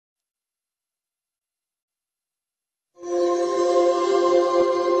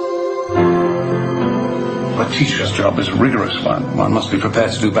a teacher's job is a rigorous one. One must be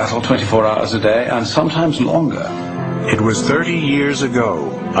prepared to do battle 24 hours a day, and sometimes longer. It was 30 years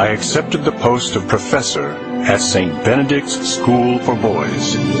ago I accepted the post of professor at St. Benedict's School for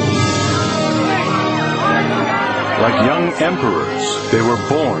Boys. Like young emperors, they were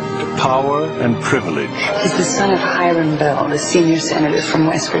born to power and privilege. He's the son of Hiram Bell, the senior senator from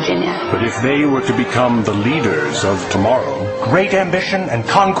West Virginia. But if they were to become the leaders of tomorrow, great ambition and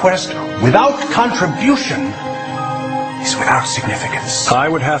conquest without contribution is without significance. I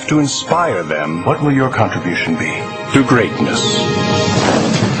would have to inspire them. What will your contribution be? To greatness.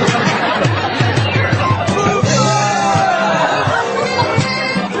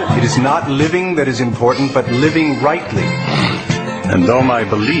 It is not living that is important, but living rightly. And though my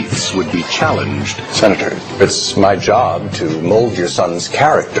beliefs would be challenged... Senator, it's my job to mold your son's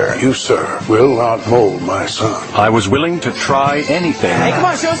character. You, sir, will not mold my son. I was willing to try anything... Hey, come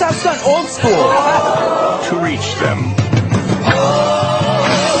on, show us how it's done, old school! ...to reach them.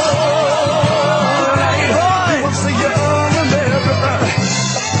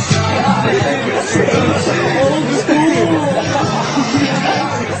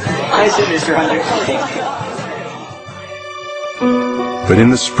 I said, Mr. Hunter. But in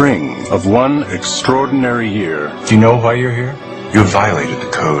the spring of one extraordinary year... Do you know why you're here? You have violated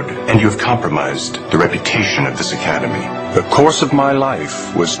the code, and you have compromised the reputation of this academy. The course of my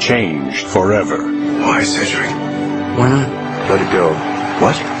life was changed forever. Why, Cedric? Why not? Let it go.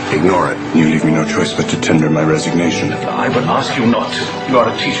 What? Ignore it. You leave me no choice but to tender my resignation. I would ask you not to. You are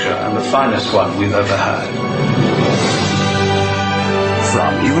a teacher, and the finest one we've ever had.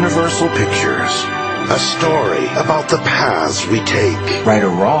 From Universal Pictures, a story about the paths we take. Right or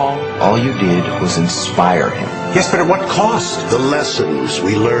wrong, all you did was inspire him. Yes, but at what cost? The lessons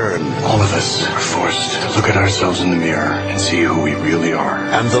we learn. All of us are forced to look at ourselves in the mirror and see who we really are.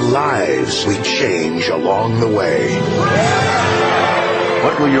 And the lives we change along the way.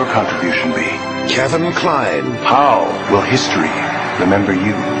 What will your contribution be? Kevin Kline. How will history remember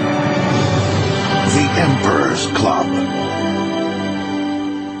you? The Emperor's Club.